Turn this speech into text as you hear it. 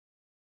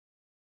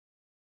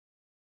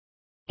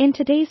In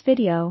today's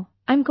video,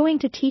 I'm going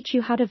to teach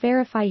you how to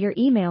verify your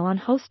email on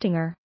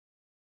Hostinger.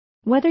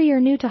 Whether you're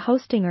new to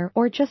Hostinger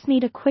or just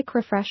need a quick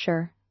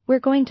refresher,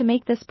 we're going to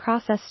make this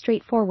process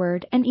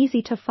straightforward and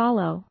easy to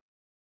follow.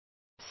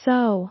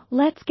 So,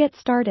 let's get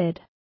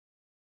started.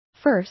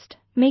 First,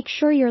 make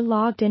sure you're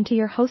logged into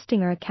your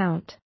Hostinger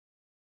account.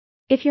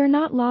 If you're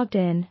not logged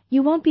in,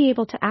 you won't be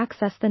able to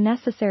access the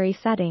necessary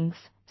settings,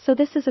 so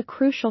this is a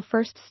crucial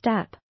first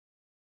step.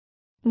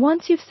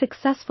 Once you've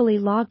successfully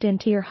logged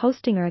into your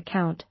Hostinger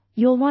account,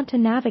 you'll want to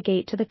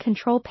navigate to the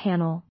control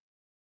panel.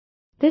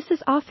 This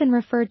is often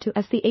referred to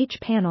as the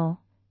H panel,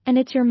 and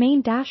it's your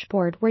main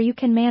dashboard where you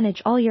can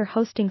manage all your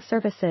hosting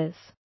services.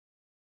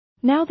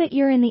 Now that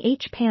you're in the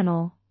H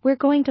panel, we're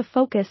going to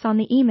focus on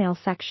the email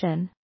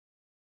section.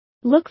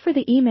 Look for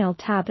the email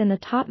tab in the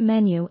top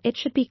menu. It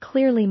should be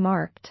clearly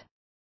marked.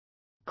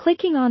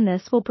 Clicking on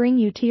this will bring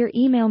you to your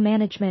email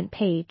management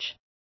page.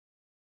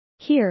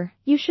 Here,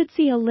 you should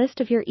see a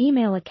list of your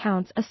email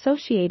accounts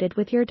associated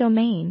with your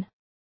domain.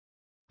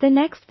 The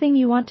next thing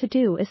you want to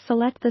do is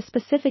select the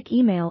specific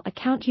email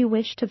account you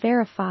wish to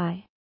verify.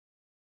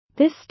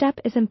 This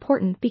step is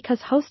important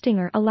because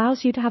Hostinger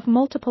allows you to have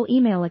multiple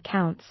email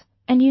accounts,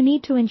 and you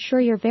need to ensure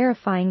you're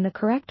verifying the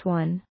correct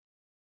one.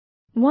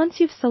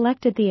 Once you've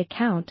selected the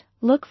account,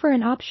 look for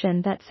an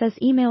option that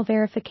says Email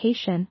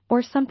Verification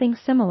or something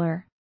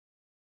similar.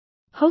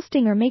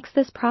 Hostinger makes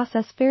this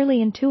process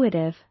fairly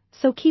intuitive,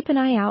 so keep an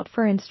eye out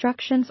for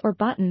instructions or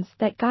buttons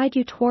that guide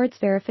you towards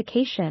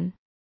verification.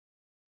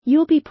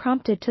 You'll be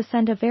prompted to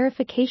send a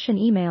verification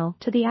email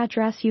to the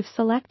address you've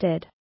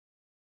selected.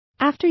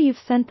 After you've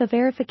sent the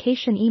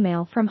verification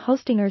email from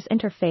Hostinger's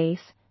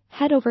interface,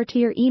 head over to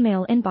your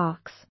email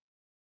inbox.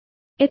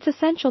 It's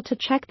essential to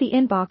check the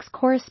inbox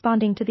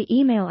corresponding to the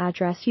email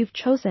address you've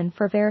chosen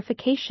for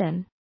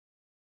verification.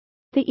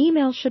 The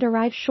email should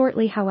arrive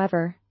shortly.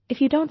 However,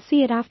 if you don't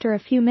see it after a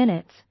few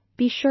minutes,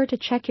 be sure to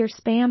check your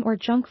spam or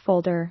junk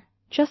folder,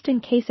 just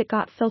in case it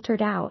got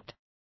filtered out.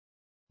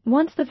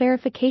 Once the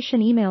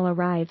verification email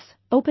arrives,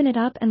 open it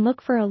up and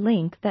look for a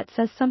link that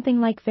says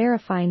something like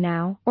Verify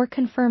Now or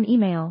Confirm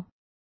Email.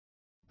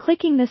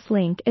 Clicking this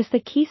link is the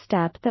key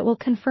step that will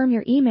confirm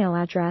your email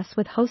address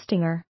with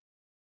Hostinger.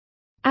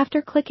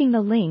 After clicking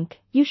the link,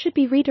 you should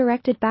be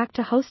redirected back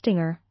to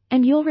Hostinger,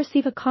 and you'll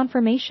receive a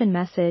confirmation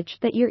message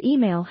that your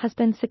email has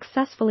been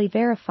successfully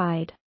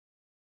verified.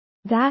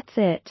 That's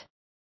it.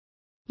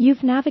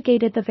 You've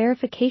navigated the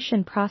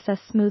verification process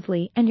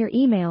smoothly and your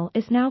email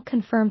is now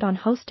confirmed on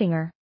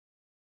Hostinger.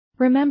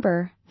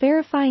 Remember,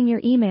 verifying your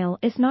email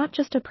is not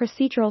just a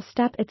procedural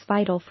step, it's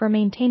vital for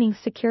maintaining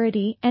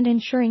security and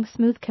ensuring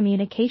smooth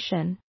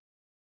communication.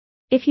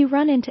 If you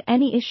run into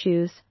any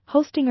issues,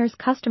 Hostinger's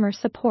customer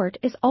support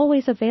is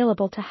always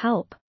available to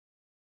help.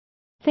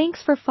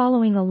 Thanks for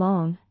following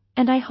along,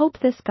 and I hope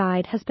this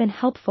guide has been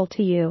helpful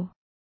to you.